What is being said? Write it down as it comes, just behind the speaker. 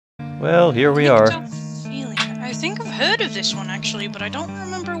Well, here we are. Nyctophilia. I think I've heard of this one actually, but I don't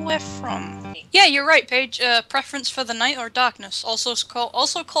remember where from. Yeah, you're right, Paige. Preference for the night or darkness, also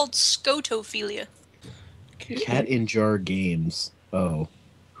called scotophilia. Cat in jar games. Oh,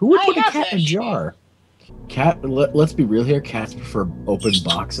 who would put a cat in a jar? Let's be real here. Cats prefer open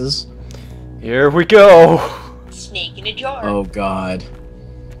boxes. Here we go. Snake in a jar. Oh God.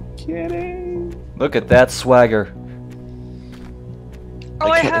 Kidding. Look at that swagger. Oh,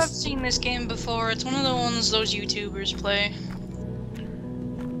 I have seen this game before. It's one of the ones those YouTubers play.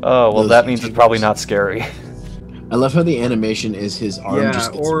 Oh, well, that means it's probably not scary. I love how the animation is his arm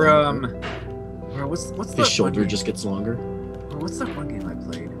just gets longer. What's his shoulder just gets longer. What's that one game I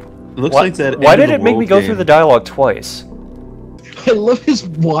played? It looks like that. Why did it make me go through the dialogue twice? I love his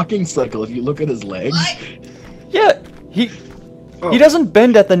walking cycle. If you look at his legs. Yeah, he doesn't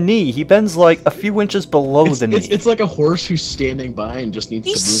bend at the knee. He bends like a few inches below the knee. It's like a horse who's standing by and just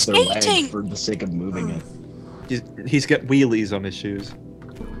needs to move their skating! leg for the sake of moving it. He's got wheelies on his shoes.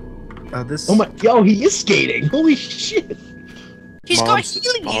 Oh my! Yo, he is skating! Holy shit! He's got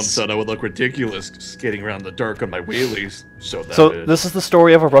heelys! Mom said I would look ridiculous skating around the dark on my wheelies. So this is the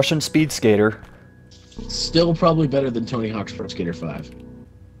story of a Russian speed skater. Still probably better than Tony Hawk's Pro Skater 5.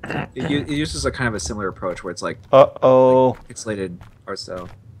 It uses a kind of a similar approach where it's like uh-oh, like pixelated art style.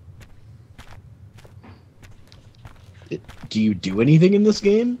 Do you do anything in this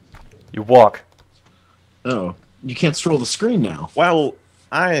game? You walk. Oh, you can't scroll the screen now. Well,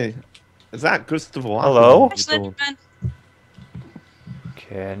 is that Christopher? Hello? Slenderman.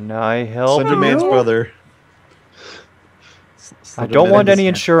 Can I help Slenderman's you? brother. I don't want any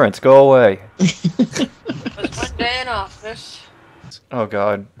insurance. Go away. It's my day in office. Oh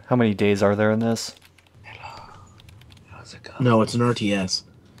God, how many days are there in this? How's it go? No, it's an RTS.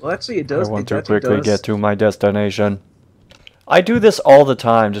 Well, actually, it does. I want to quickly get to my destination. I do this all the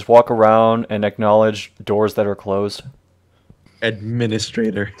time. Just walk around and acknowledge doors that are closed.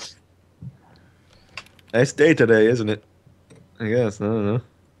 Administrator. Nice day today, isn't it? I guess. I don't know.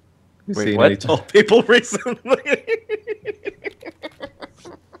 You Wait, seen what? any tall people recently?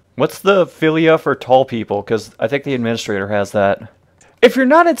 What's the philia for tall people? Because I think the administrator has that. If you're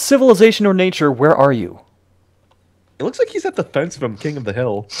not in civilization or nature, where are you? It looks like he's at the fence from King of the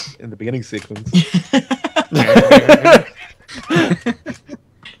Hill in the beginning sequence.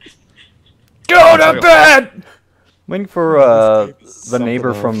 Go to bed! Waiting for the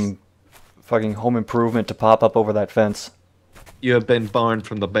neighbor from fucking Home Improvement to pop up over that fence. You have been banned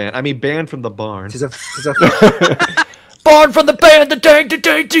from the band. I mean, banned from the barn. Barn from the band, the dang,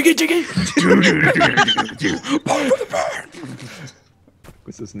 diggy, diggy. Barn from the barn.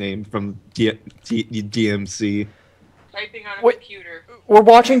 What's his name from DMC? Typing on a Wait. computer. We're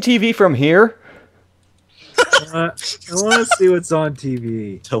watching TV from here? I want to see what's on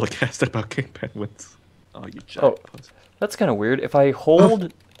TV. Telecast about king penguins. Oh, you Oh, that's kind of weird. If I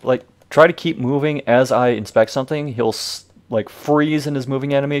hold, like, try to keep moving as I inspect something, he'll, like, freeze in his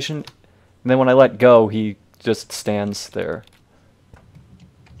moving animation. And then when I let go, he just stands there.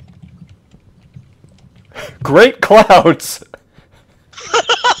 Great clouds!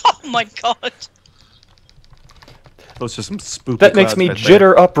 Oh my God. Those are some spooky That makes clouds me right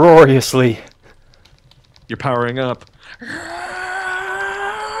jitter uproariously. there. You're powering up.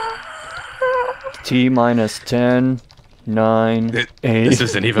 T minus 10, 9, 8. This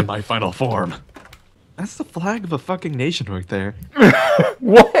isn't even my final form. That's the flag of a fucking nation right there.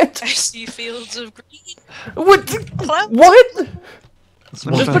 What? I see fields of green. What? Clouds. What? That's Just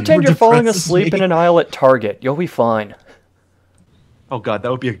more pretend you're falling depresses asleep me. in an aisle at Target. You'll be fine. Oh god,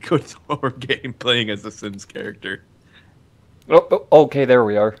 that would be a good horror game playing as the Sims character. Oh, okay, there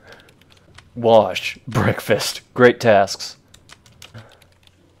we are. Wash, breakfast, great tasks.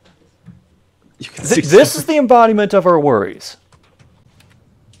 You can see This is the embodiment of our worries.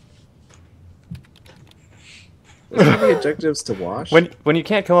 Isn't the objectives to wash? When you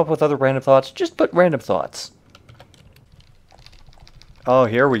can't come up with other random thoughts, just put random thoughts. Oh,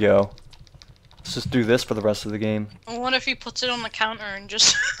 here we go. Let's just do this for the rest of the game. What if he puts it on the counter and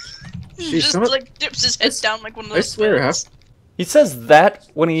just, Jeez, like dips his head down like one of I those? swear, spells? He says that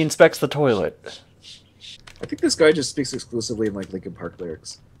when he inspects the toilet. I think this guy just speaks exclusively in like Linkin Park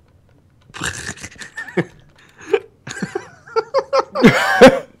lyrics.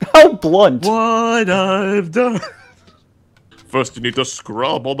 How blunt. What I've done. First, you need to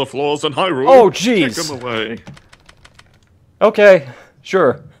scrub all the floors in Hyrule. Oh, Take jeez. them away. Okay,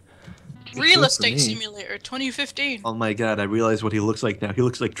 sure. Real for Estate me. Simulator 2015. Oh my god, I realize what he looks like now. He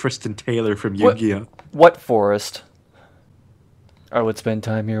looks like Tristan Taylor from Yu-Gi-Oh! What forest? I would spend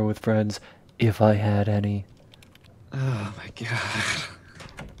time here with friends if I had any. Oh my god.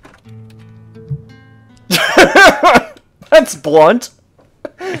 That's blunt.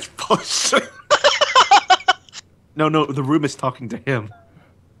 It's bullshit. No, the room is talking to him.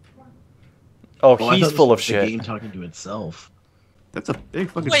 Oh, Oh, I he's thought full this of was the shit. game talking to itself. That's a big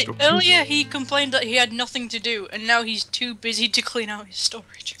fucking Wait, story. earlier he complained that he had nothing to do, and now he's too busy to clean out his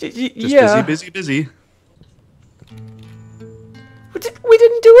storage. Just Yeah. busy. We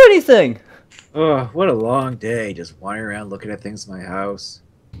didn't do anything. Oh, what a long day, just wandering around looking at things in my house.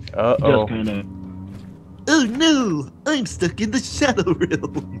 Uh-oh. Just kind of. Oh no! I'm stuck in the shadow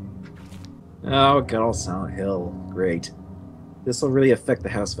realm. Oh, good old Silent Hill. Great. This will really affect the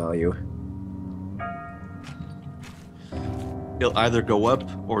house value. It'll either go up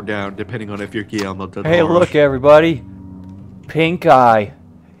or down, depending on if you're Guillermo del Hey, Toro. look, everybody. Pink eye.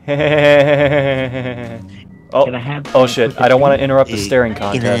 Can I have Oh shit, I don't want to interrupt the staring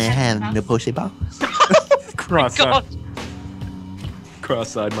contest. have the pussy ball? God.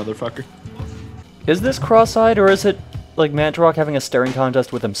 Cross-eyed motherfucker. Is this cross-eyed, or is it like Mantarok having a staring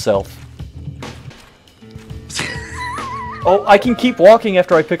contest with himself? Oh, I can keep walking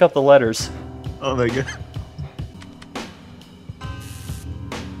after I pick up the letters. Oh my god.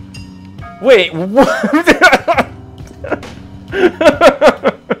 Wait, what?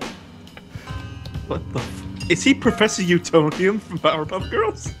 What the Is he Professor Utonium from Powerpuff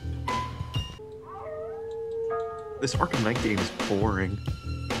Girls? This Arkham Knight game is boring.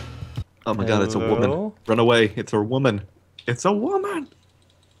 Oh my god, it's a woman. Hello? Run away, it's a woman. It's a woman!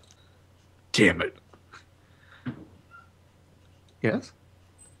 Damn it. Yes?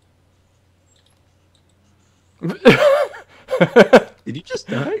 Did you just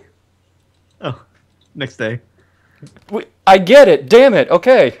die? Oh, next day. I get it, damn it,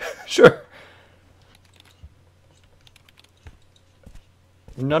 okay, sure.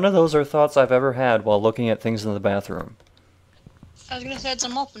 None of those are thoughts I've ever had while looking at things in the bathroom. I was gonna say it's a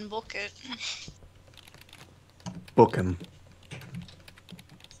mop and bucket. Book him.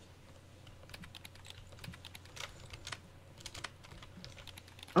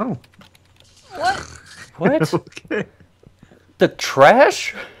 Oh. What? What? Okay. The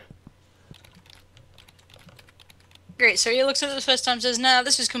trash? Great, so he looks at it the first time, says, nah,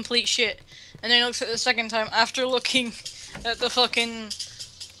 this is complete shit. And then he looks at it the second time after looking at the fucking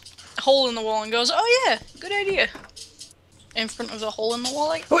hole in the wall and goes, oh yeah, good idea. In front of the hole in the wall,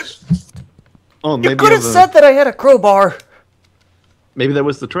 like, Oh, You maybe could have said that I had a crowbar. maybe that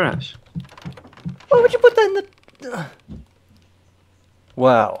was the trash. Why would you put that in the...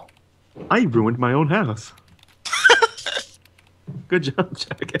 Wow. I ruined my own house. Good job,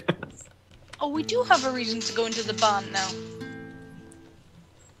 jackass. oh, we do have a reason to go into the barn now.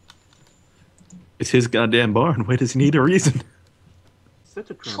 It's his goddamn barn. Why does he need a reason? Such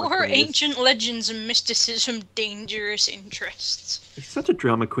a drama For queen. ancient legends and mysticism, dangerous interests. He's such a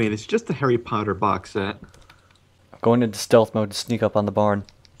drama queen. It's just a Harry Potter box set. I'm going into stealth mode to sneak up on the barn.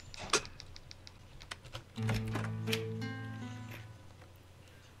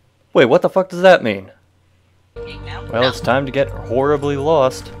 Wait, what the fuck does that mean? Well, it's time to get horribly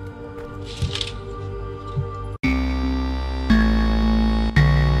lost.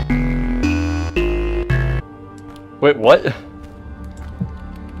 Wait, what?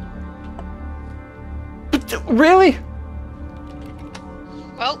 Really?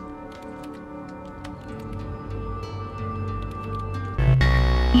 Well,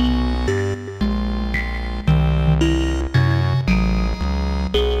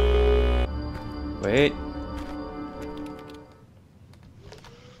 Wait.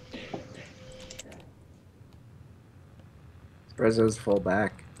 Prezzo's full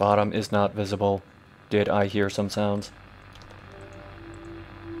back. Bottom is not visible. Did I hear some sounds?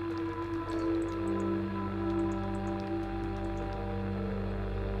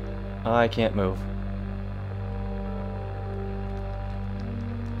 I can't move.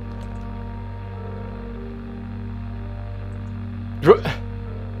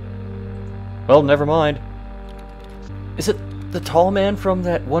 Well, never mind. Is it the tall man from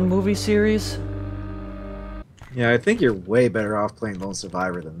that one movie series? Yeah, I think you're way better off playing Lone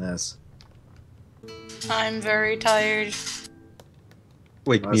Survivor than this. I'm very tired.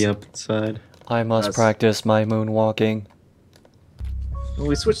 Wake me up inside. I must That's- practice my moonwalking. When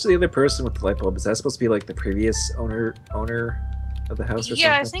we switch to the other person with the light bulb, is that supposed to be like the previous owner of the house or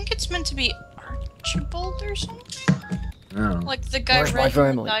Yeah, I something? think it's meant to be Archibald or something. No. Like the guy Where's my read the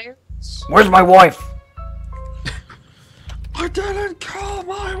family? diaries. Where's my wife? I didn't kill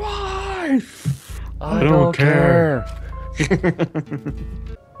my wife! I don't care.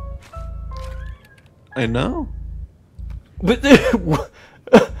 I know. But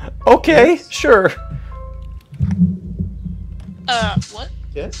okay, sure. What?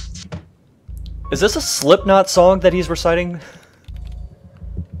 Yes? Is this a Slipknot song that he's reciting?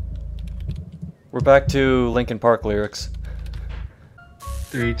 We're back to Linkin Park lyrics.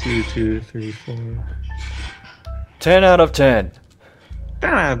 3, 2, 2, 3, 4. 10 out of 10.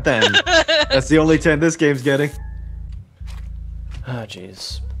 10 out of 10. That's the only 10 this game's getting. Ah,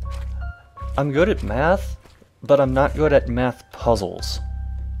 jeez. I'm good at math, but I'm not good at math puzzles.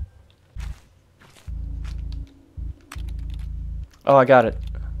 Oh, I got it.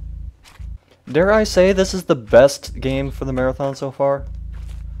 Dare I say this is the best game for the marathon so far?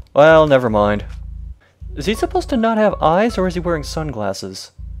 Well, never mind. Is he supposed to not have eyes, or is he wearing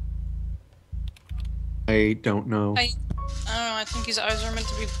sunglasses? I don't know. I don't know, I think his eyes are meant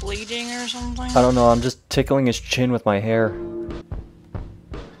to be bleeding or something. I don't know, I'm just tickling his chin with my hair.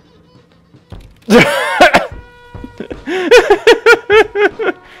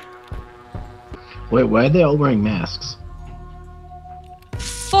 Wait, why are they all wearing masks?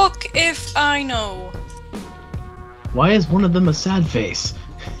 Fuck if I know. Why is one of them a sad face?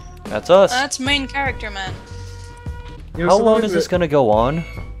 That's us. That's main character, man. You know, How something long like is this that- gonna go on?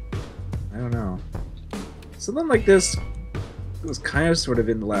 I don't know. Something like this was kind of sort of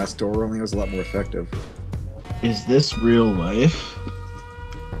in the last door, only it was a lot more effective. Is this real life?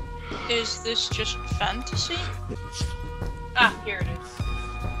 Is this just fantasy? Ah, here it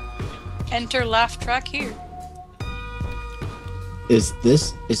is. Enter laugh track here. Is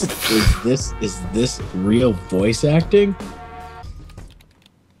this real voice acting?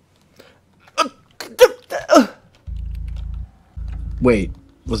 Wait,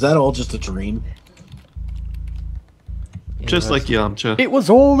 was that all just a dream? Just like Yamcha. It was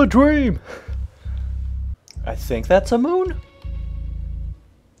all a dream! I think that's a moon?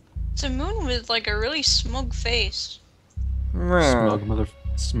 It's a moon with like a really smug face. Smug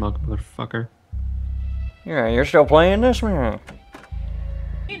motherfucker. Yeah, you're still playing this, man?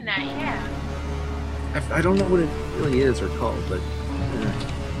 In that, yeah. I don't know what it really is or called, but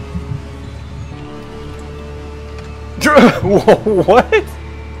What?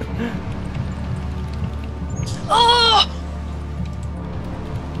 Oh!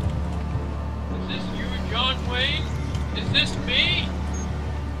 Is this you, John Wayne? Is this me?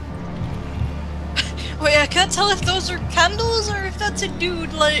 Wait, I can't tell if those are candles or if that's a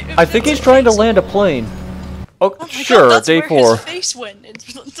dude. Like, if I think that's he's a trying to face. land a plane. Oh, Oh my sure, God, that's day where 4. his face went.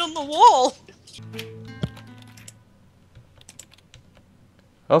 It's on the wall.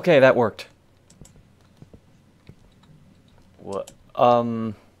 Okay, that worked. What?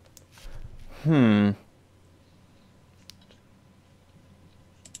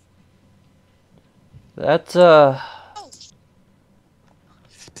 That's,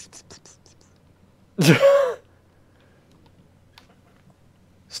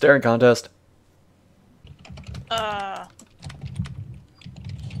 Staring contest. I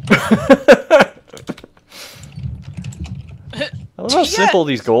love how simple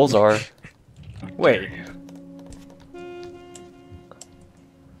these goals are. Wait.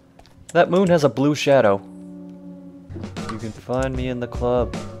 That moon has a blue shadow. You can find me in the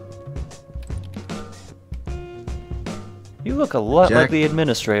club. You look a lot like Jack. the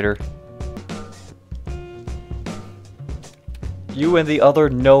administrator. You and the other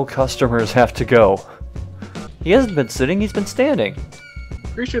no customers have to go. He hasn't been sitting, he's been standing.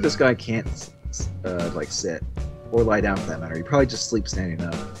 pretty sure this guy can't like sit or lie down for that matter. He probably just sleeps standing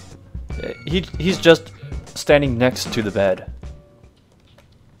up. He's just standing next to the bed.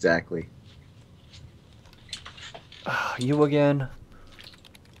 Exactly. You again?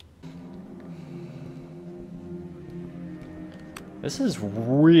 This is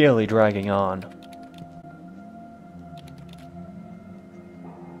really dragging on.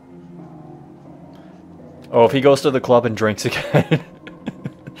 Oh, if he goes to the club and drinks again.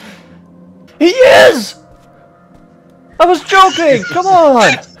 He is! I was joking! Come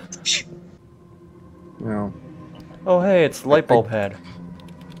on! Well, Oh, hey, it's light bulb head.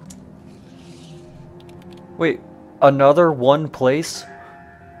 Wait, another one place?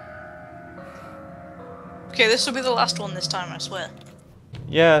 Okay, this will be the last one this time, I swear.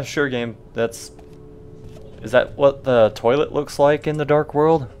 Yeah, sure, game. That's... Is that what the toilet looks like in the dark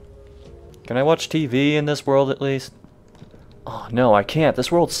world? Can I watch TV in this world at least? Oh, no, I can't.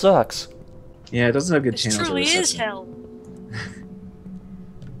 This world sucks. yeah, it doesn't have good This channels. or truly is reception. hell.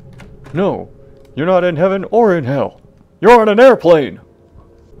 No, you're not in heaven or in hell. You're on an airplane!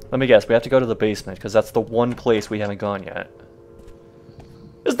 Let me guess, we have to go to the basement, because that's the one place we haven't gone yet.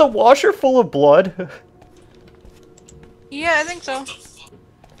 Is the washer full of blood? Yeah, I think so.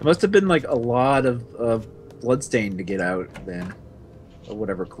 It must have been like a lot of bloodstain to get out then, or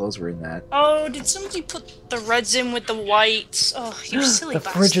whatever clothes were in that. Oh, did somebody put the reds in with the whites? Oh, you silly The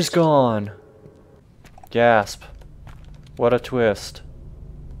bastard. fridge is gone. Gasp. What a twist.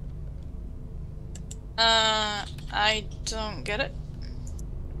 I don't get it.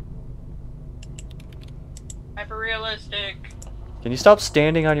 Hyper realistic. Can you stop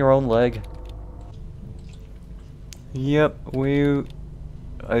standing on your own leg? Yep,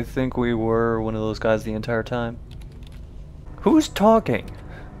 I think we were one of those guys the entire time. Who's talking?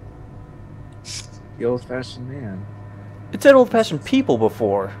 The old-fashioned man. It said old-fashioned people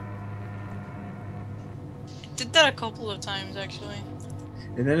before. Did that a couple of times actually.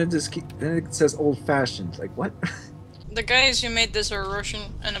 And then then it says old-fashioned. Like what? The guys who made this are Russian,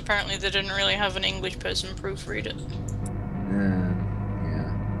 and apparently they didn't really have an English person proofread it. Yeah.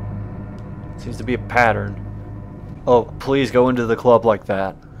 Seems to be a pattern. Oh, please go into the club like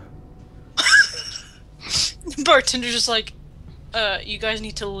that. The bartender's just like, you guys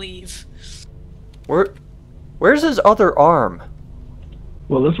need to leave. Where's his other arm?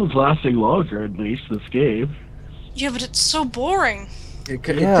 Well, this was lasting longer, at least, this game. Yeah, but it's so boring. It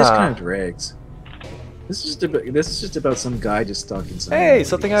just Yeah. kind of drags. This is just about some guy just stalking someone. Hey,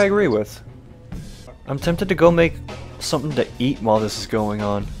 something I agree with. I'm tempted to go make something to eat while this is going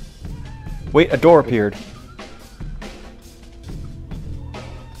on. Wait, a door appeared.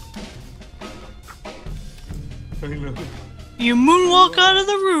 You moonwalk out of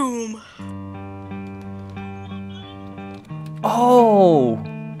the room. Oh!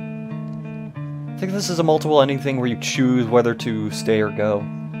 I think this is a multiple ending thing where you choose whether to stay or go.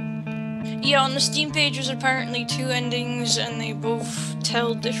 Yeah, on the Steam page there's apparently 2 endings, and they both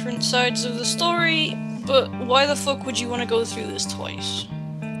tell different sides of the story, but why the fuck would you want to go through this twice?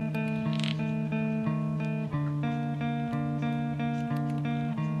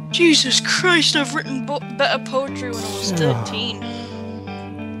 Jesus Christ, I've written better poetry when I was 13.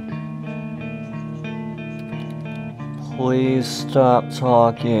 Please stop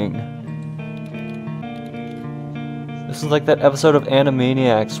talking. This is like that episode of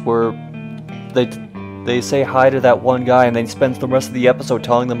Animaniacs where they say hi to that one guy and then he spends the rest of the episode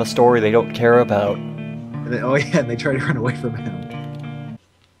telling them a story they don't care about. And then, oh yeah, and they try to run away from him.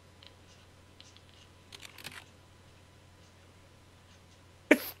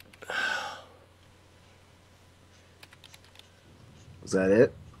 Was that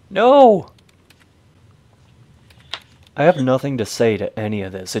it? No! I have nothing to say to any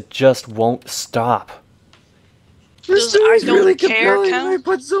of this. It just won't stop. Does I don't care count? I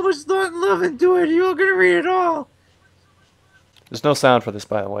put so much thought and love into it. You're gonna read it all. There's no sound for this,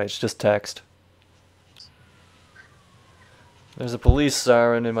 by the way. It's just text. There's a police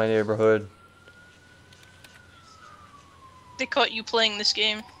siren in my neighborhood. They caught you playing this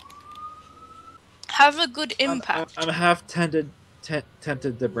game. Have a good impact. I'm half tempted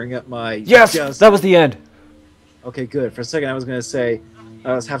to bring up my Yes! That was the end! Okay, good. For a second, I was gonna say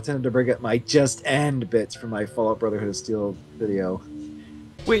I was half tempted to bring up my just end bits from my Fallout Brotherhood of Steel video.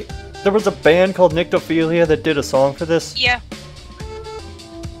 Wait, there was a band called Nyctophilia that did a song for this? Yeah.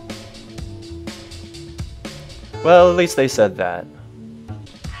 Well, at least they said that.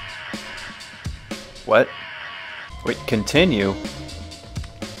 What? Wait, continue?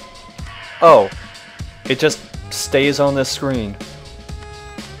 Oh. It just stays on this screen.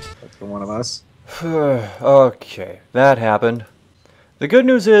 That's for one of us. Okay, that happened. The good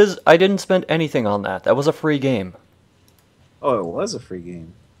news is, I didn't spend anything on that. That was a free game. Oh, it was a free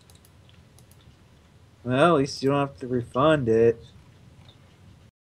game. Well, at least you don't have to refund it.